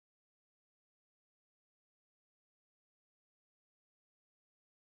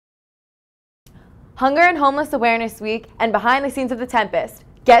Hunger and Homeless Awareness Week and behind the scenes of The Tempest.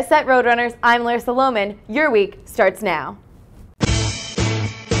 Get set, Roadrunners. I'm Larissa Lohman. Your week starts now.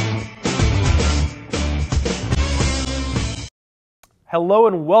 Hello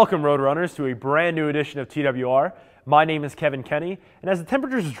and welcome, Roadrunners, to a brand new edition of TWR. My name is Kevin Kenny, and as the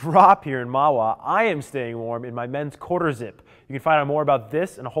temperatures drop here in Mahwah, I am staying warm in my men's quarter zip. You can find out more about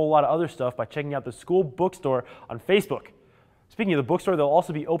this and a whole lot of other stuff by checking out the school bookstore on Facebook. Speaking of the bookstore, they'll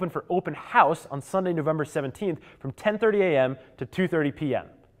also be open for open house on Sunday, November 17th from 10:30 a.m. to 2:30 p.m.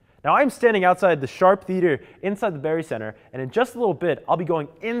 Now, I'm standing outside the Sharp Theater inside the Berry Center, and in just a little bit, I'll be going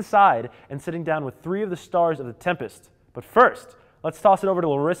inside and sitting down with three of the stars of The Tempest. But first, let's toss it over to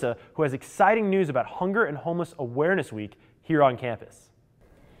Larissa, who has exciting news about Hunger and Homeless Awareness Week here on campus.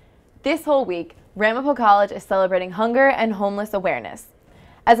 This whole week, Ramapo College is celebrating hunger and homeless awareness.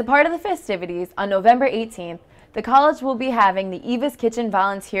 As a part of the festivities, on November 18th, the college will be having the Eva's Kitchen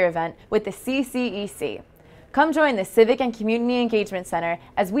volunteer event with the CCEC. Come join the Civic and Community Engagement Center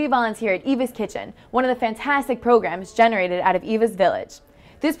as we volunteer at Eva's Kitchen, one of the fantastic programs generated out of Eva's Village.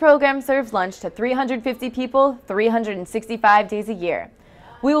 This program serves lunch to 350 people, 365 days a year.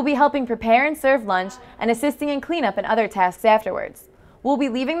 We will be helping prepare and serve lunch and assisting in cleanup and other tasks afterwards. We'll be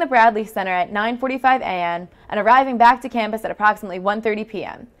leaving the Bradley Center at 9:45 a.m. and arriving back to campus at approximately 1:30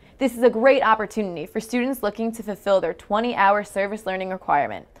 p.m. This is a great opportunity for students looking to fulfill their 20-hour service learning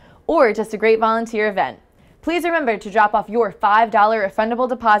requirement, or just a great volunteer event. Please remember to drop off your $5 refundable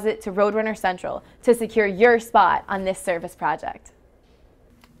deposit to Roadrunner Central to secure your spot on this service project.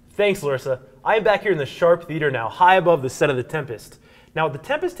 Thanks, Larissa. I am back here in the Sharp Theater now, high above the set of The Tempest. Now, The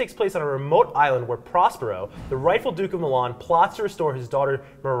Tempest takes place on a remote island where Prospero, the rightful Duke of Milan, plots to restore his daughter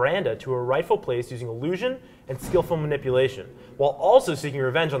Miranda to her rightful place using illusion and skillful manipulation, while also seeking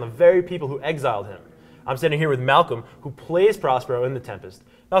revenge on the very people who exiled him. I'm standing here with Malcolm, who plays Prospero in The Tempest.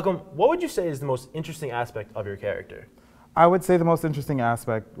 Malcolm, what would you say is the most interesting aspect of your character? I would say the most interesting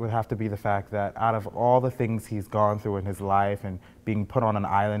aspect would have to be the fact that out of all the things he's gone through in his life and being put on an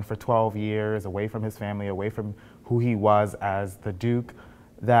island for 12 years, away from his family, away from who he was as the Duke,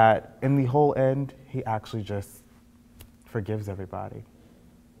 that in the whole end, he actually just forgives everybody.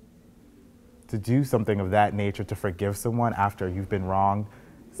 To do something of that nature, to forgive someone after you've been wronged,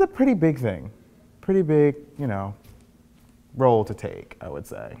 is a pretty big thing. Pretty big, role to take, I would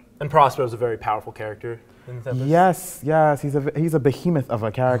say. And Prospero's a very powerful character in The Tempest? Yes, he's a behemoth of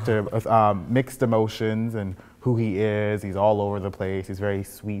a character with mixed emotions and who he is. He's all over the place. He's very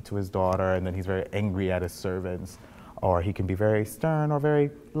sweet to his daughter, and then he's very angry at his servants. Or he can be very stern or very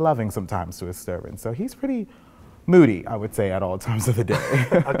loving sometimes to his servants. So he's pretty moody, I would say, at all times of the day.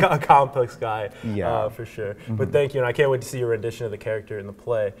 a complex guy, yeah. For sure. But thank you, and I can't wait to see your rendition of the character in the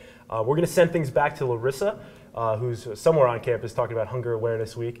play. We're going to send things back to Larissa, who's somewhere on campus talking about Hunger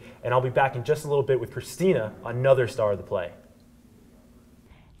Awareness Week, and I'll be back in just a little bit with Christina, another star of the play.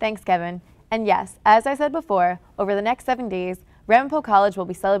 Thanks, Kevin. And yes, as I said before, over the next 7 days, Ramapo College will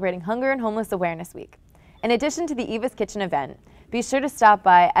be celebrating Hunger and Homeless Awareness Week. In addition to the Eva's Kitchen event, be sure to stop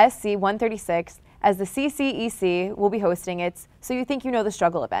by SC 136 as the CCEC will be hosting its So You Think You Know the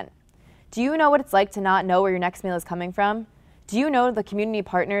Struggle event. Do you know what it's like to not know where your next meal is coming from? Do you know the community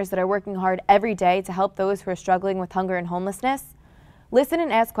partners that are working hard every day to help those who are struggling with hunger and homelessness? Listen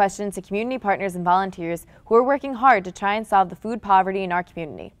and ask questions to community partners and volunteers who are working hard to try and solve the food poverty in our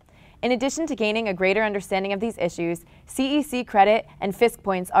community. In addition to gaining a greater understanding of these issues, CEC credit and FISC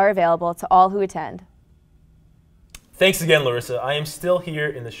points are available to all who attend. Thanks again, Larissa. I am still here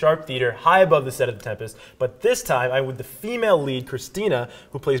in the Sharp Theater, high above the set of The Tempest, but this time I'm with the female lead, Christina,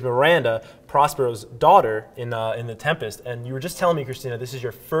 who plays Miranda, Prospero's daughter in The Tempest. And you were just telling me, Christina, this is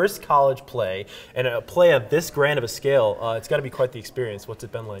your first college play, and a play of this grand of a scale. It's got to be quite the experience. What's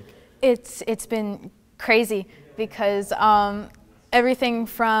it been like? It's been crazy because everything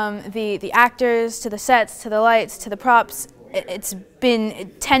from the actors to the sets to the lights to the props, it's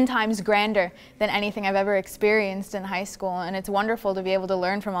been 10 times grander than anything I've ever experienced in high school, and it's wonderful to be able to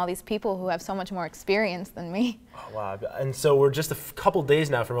learn from all these people who have so much more experience than me. Oh, wow. And so we're just a couple days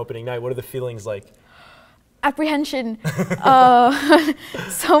now from opening night. What are the feelings like? Apprehension,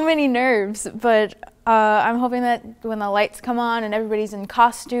 so many nerves, but I'm hoping that when the lights come on and everybody's in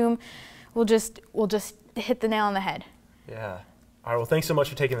costume, we'll just hit the nail on the head. Yeah. All right, well, thanks so much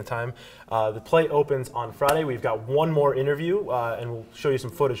for taking the time. The play opens on Friday. We've got one more interview, and we'll show you some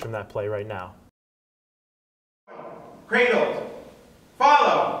footage from that play right now. Cradled,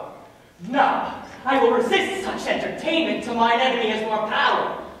 follow. No, I will resist such entertainment till mine enemy has more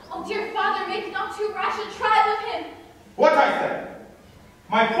power. Oh, dear father, make not too rash a trial of him. What I say?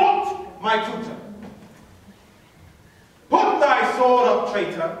 My foot, my tutor. Put thy sword up,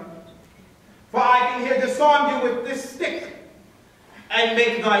 traitor, for I can here disarm you with this stick and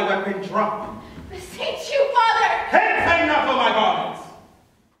make thy weapon drop. Beseech you, father! Hence enough of my garments!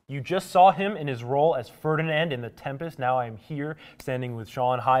 You just saw him in his role as Ferdinand in The Tempest. Now I am here, standing with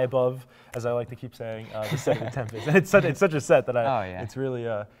Sean high above, as I like to keep saying, the set of The Tempest. And it's such a set that it's really,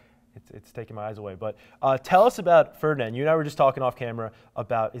 it's taking my eyes away. But tell us about Ferdinand. You and I were just talking off camera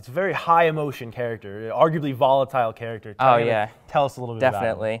about, it's a very high emotion character, arguably volatile character. Tell us a little bit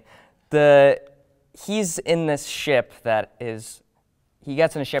about him. He's in this ship that is, he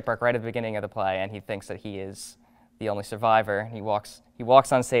gets in a shipwreck right at the beginning of the play, and he thinks that he is the only survivor. He walks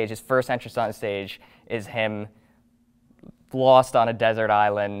on stage. His first entrance on stage is him lost on a desert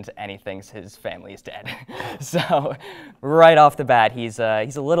island, and he thinks his family is dead. So right off the bat, he's a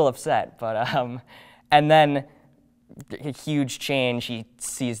little upset. But and then a huge change. He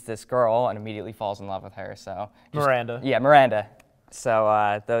sees this girl and immediately falls in love with her. So Miranda. Yeah, Miranda.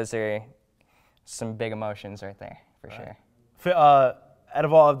 So those are some big emotions right there, for sure. Out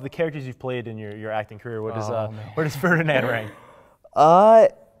of all of the characters you've played in your acting career, where does Ferdinand rank? I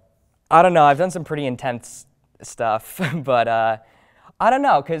don't know. I've done some pretty intense stuff, but I don't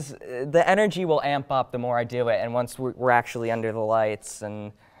know, because the energy will amp up the more I do it, and once we're actually under the lights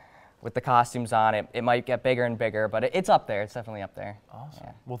and with the costumes on, it might get bigger and bigger, but it's up there. It's definitely up there. Awesome.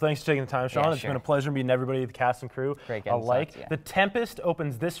 Yeah. Well, thanks for taking the time, Sean. Yeah, it's been a pleasure meeting everybody, the cast and crew alike. Yeah. The Tempest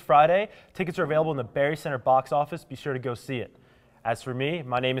opens this Friday. Tickets are available in the Barry Center box office. Be sure to go see it. As for me,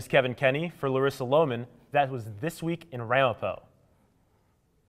 my name is Kevin Kenny. For Larissa Lohman, that was This Week in Ramapo.